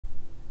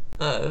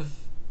I've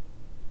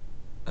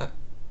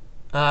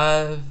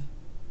I've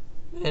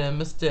made a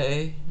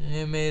mistake.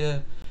 I made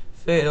a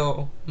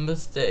fatal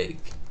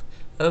mistake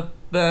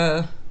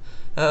about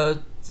a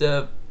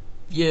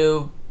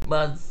few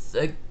months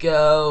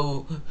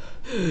ago.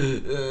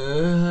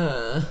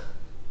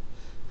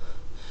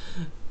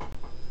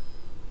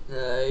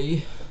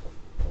 I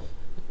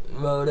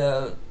wrote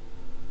out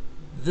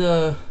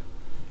the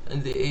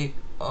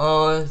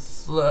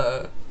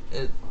onslaught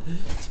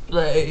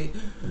display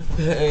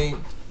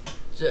paint.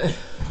 It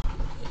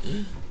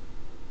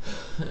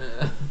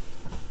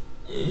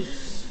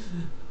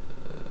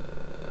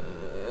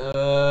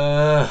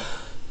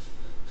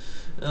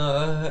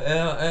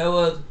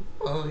was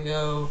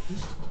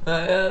I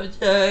have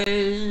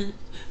changed.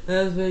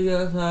 That's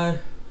because I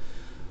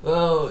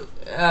wrote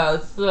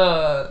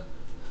outside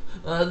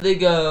on the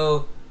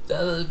go.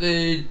 Doesn't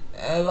mean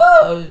I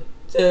won't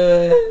do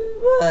it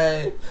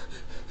right.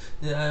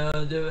 I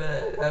won't do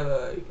it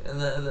ever.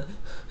 And then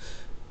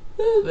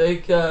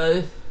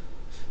because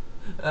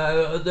I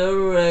wrote the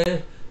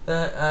rain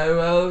that I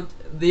wrote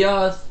the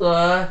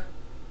onslaught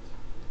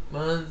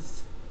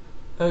months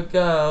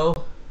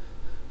ago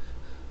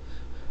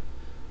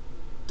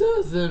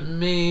doesn't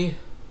mean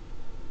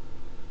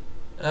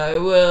I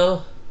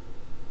will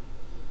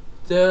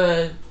do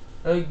it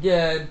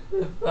again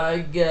if I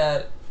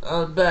get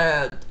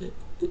unbanned.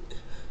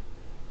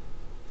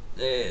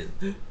 Please,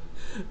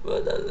 for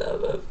the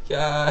love of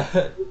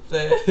God,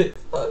 please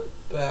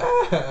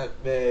unban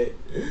me.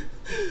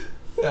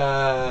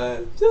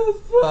 God, just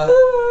for the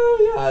love of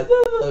God,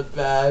 just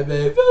unban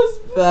me. Just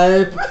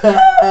bye.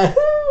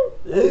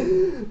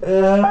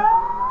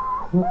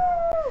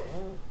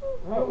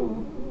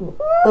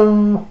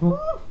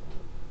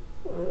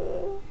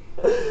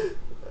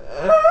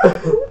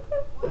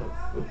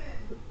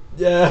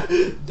 Yeah,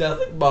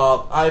 nothing,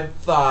 Mom. I'm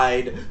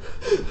fine.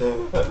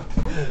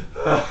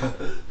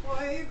 Why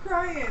are you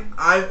crying?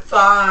 I'm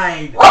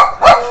fine. What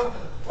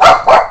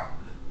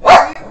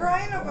are you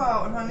crying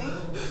about, honey?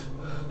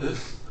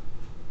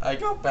 I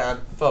got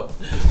banned from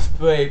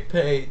spray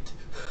paint.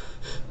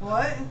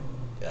 What?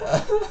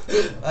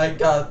 I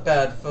got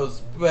banned from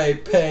spray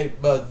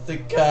paint months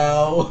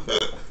ago.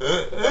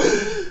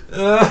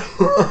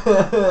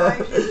 Why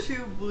is your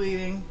tube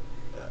bleeding?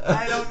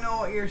 I don't know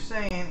what you're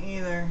saying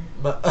either.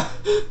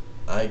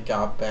 I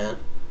got banned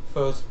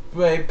from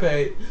spray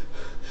paint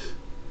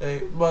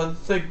 8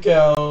 months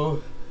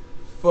ago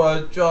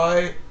for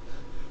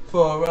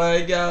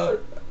writing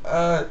out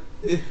a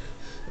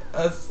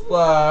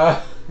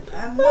slur.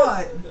 And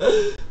what?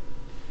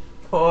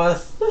 Poor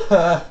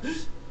slur.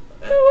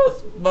 It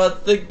was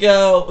months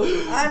ago.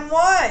 On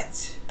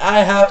what? I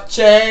have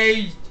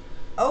changed.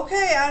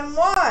 Okay, on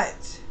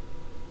what?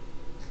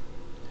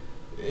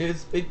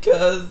 It's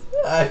because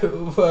I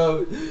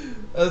wrote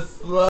a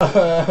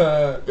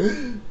slur.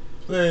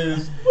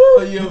 Please,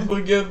 will you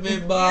forgive me,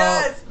 Mom?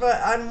 Yes,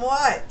 but on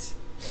what?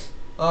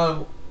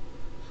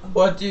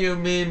 What do you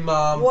mean,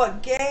 Mom?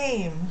 What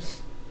game?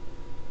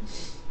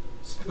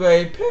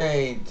 Spray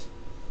paint.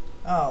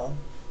 Oh.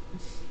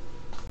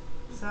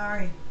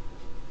 Sorry.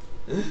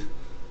 It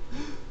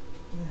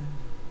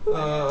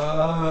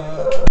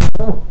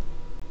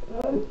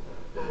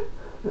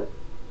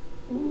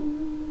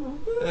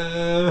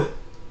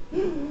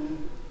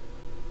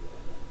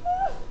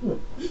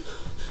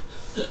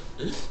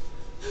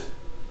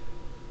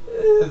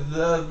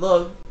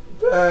looks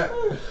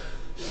better,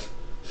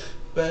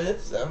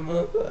 but some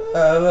of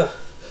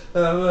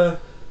our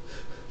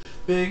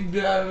big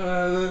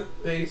drama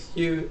makes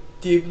you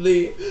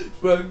deeply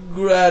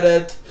regret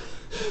it.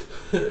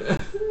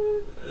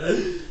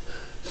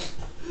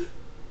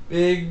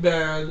 Being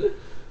banned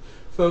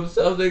from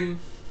something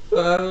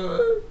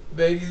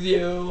makes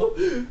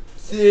you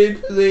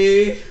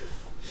deeply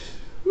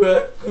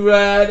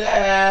regret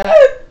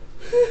it.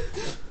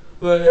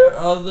 But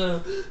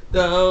also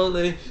not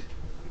only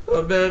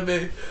ban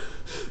me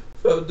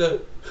from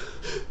the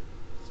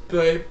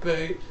spray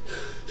paint.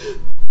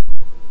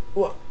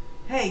 What?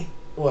 Hey.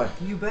 What?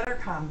 You better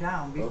calm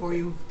down before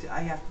I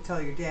have to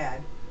tell your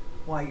dad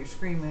why you're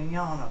screaming and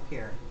yelling up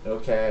here.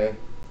 Okay.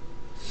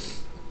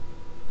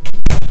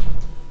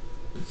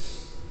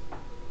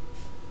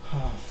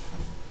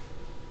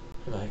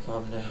 Am I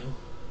calm now?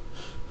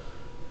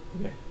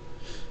 Okay.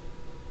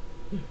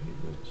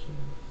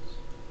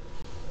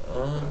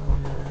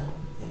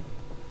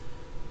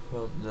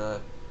 From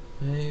the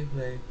play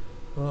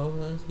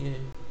Roblox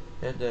game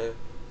and the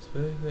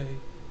spray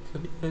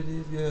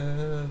communities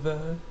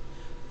together,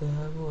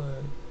 that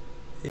would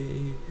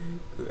be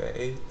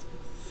great.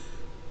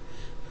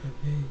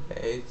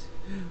 Great.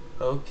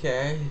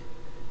 Okay.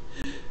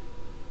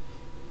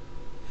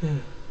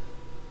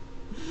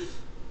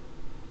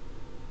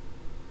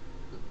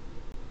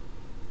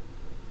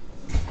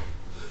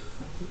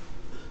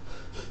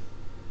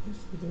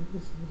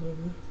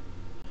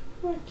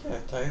 Why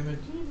can't I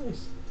redeem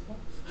myself?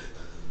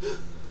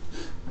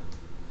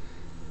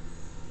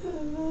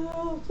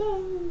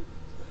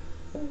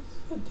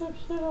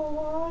 Redemption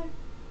alive.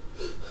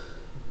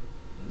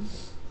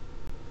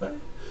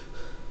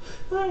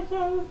 I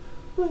gotta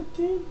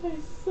redeem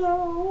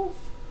myself.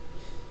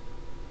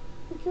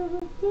 I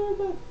gotta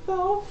redeem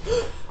myself.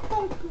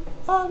 I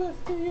promise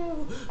to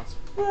you.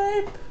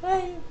 Spray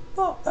paint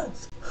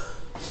bullets.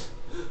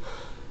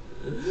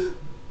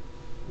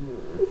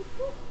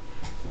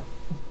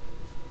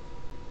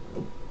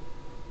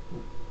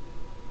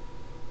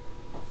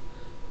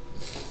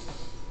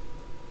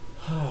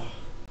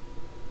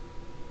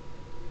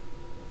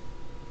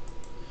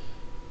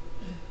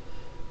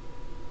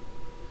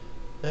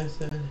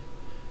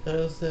 I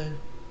don't say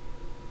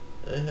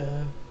I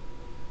have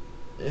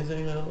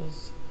anything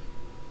else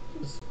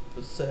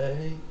to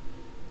say,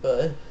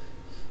 but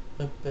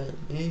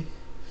apparently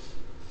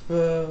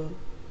from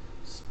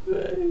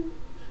spray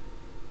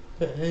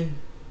paint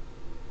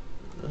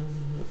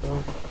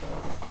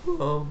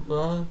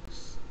Roblox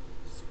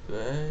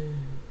spray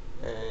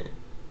paint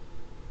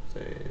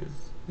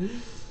says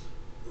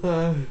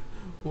I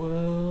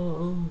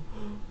will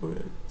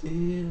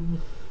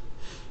redeem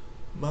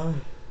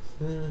myself.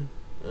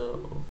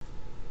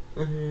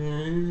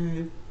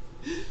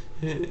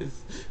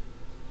 It's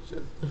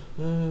just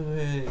a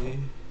way.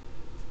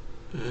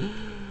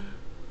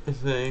 I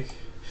think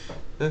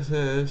this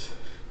is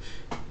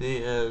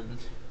the end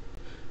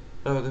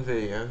of the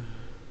video.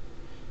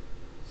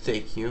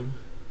 Thank you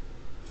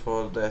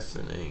for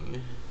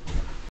listening.